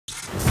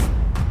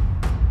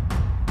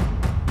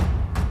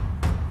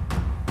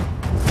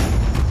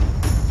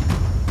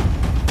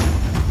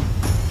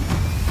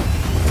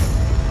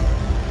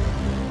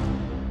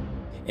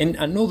And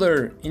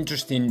another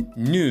interesting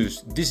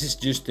news, this is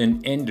just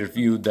an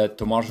interview that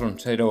Tomás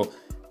Roncero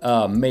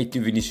made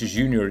to Vinicius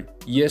Jr.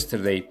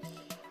 yesterday.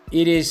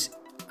 It is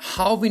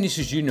how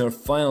Vinicius Jr.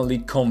 finally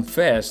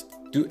confessed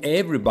to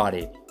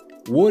everybody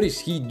what is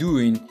he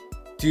doing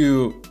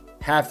to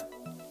have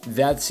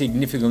that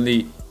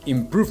significantly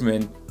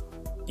improvement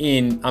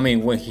in,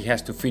 when he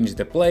has to finish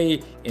the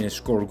play and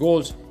score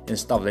goals and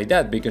stuff like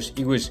that, because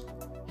it was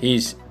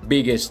his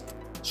biggest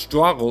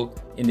struggle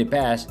in the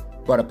past,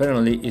 but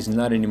apparently is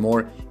not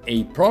anymore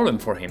a problem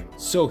for him.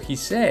 So he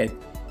said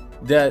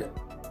that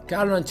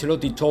Carlo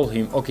Ancelotti told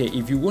him, okay,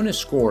 if you want to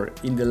score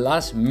in the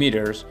last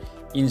meters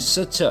in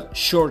such a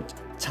short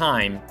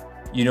time,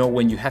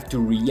 when you have to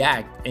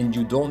react and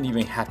you don't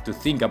even have to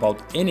think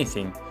about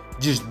anything,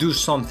 just do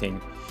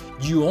something.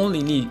 You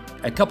only need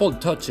a couple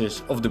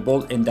touches of the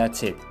ball and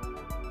that's it.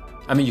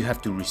 You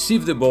have to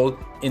receive the ball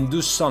and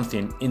do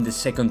something in the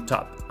second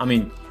top.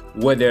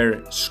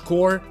 Whether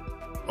score,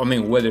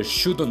 whether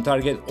shoot on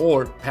target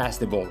or pass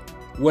the ball,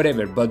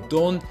 whatever, but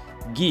don't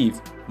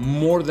give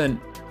more than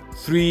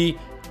 3-4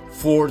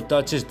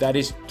 touches. That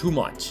is too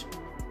much.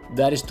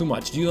 That is too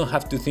much. You don't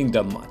have to think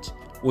that much.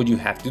 What you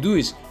have to do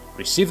is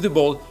receive the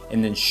ball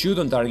and then shoot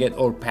on target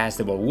or pass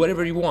the ball,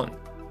 whatever you want.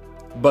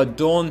 But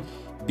don't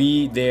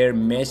be there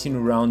messing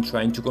around,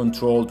 trying to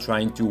control,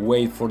 trying to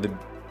wait for the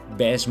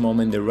best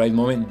moment, the right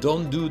moment.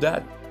 Don't do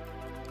that.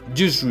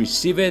 Just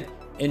receive it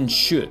and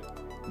shoot.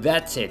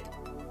 That's it.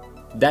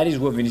 That is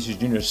what Vinicius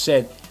Jr.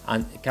 said,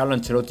 and Carlo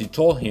Ancelotti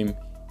told him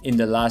in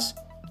the last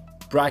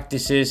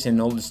practices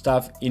and all the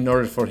stuff in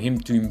order for him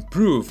to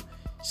improve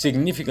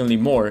significantly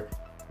more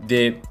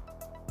the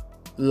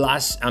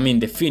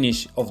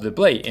finish of the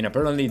play. And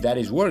apparently that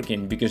is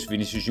working, because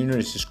Vinicius Jr.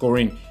 is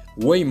scoring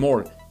way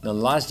more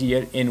than last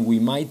year, and we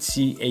might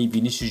see a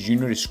Vinicius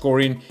Jr.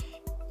 scoring,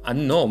 I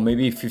don't know,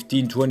 maybe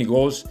 15-20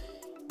 goals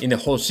in the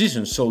whole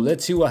season. So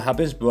let's see what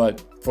happens,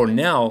 but for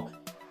now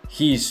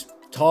his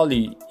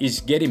tally is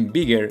getting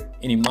bigger,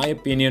 and in my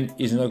opinion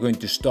is not going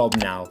to stop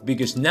now,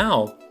 because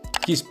now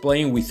he's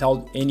playing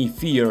without any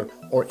fear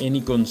or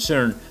any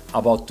concern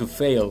about to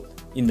fail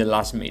in the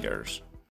last meters.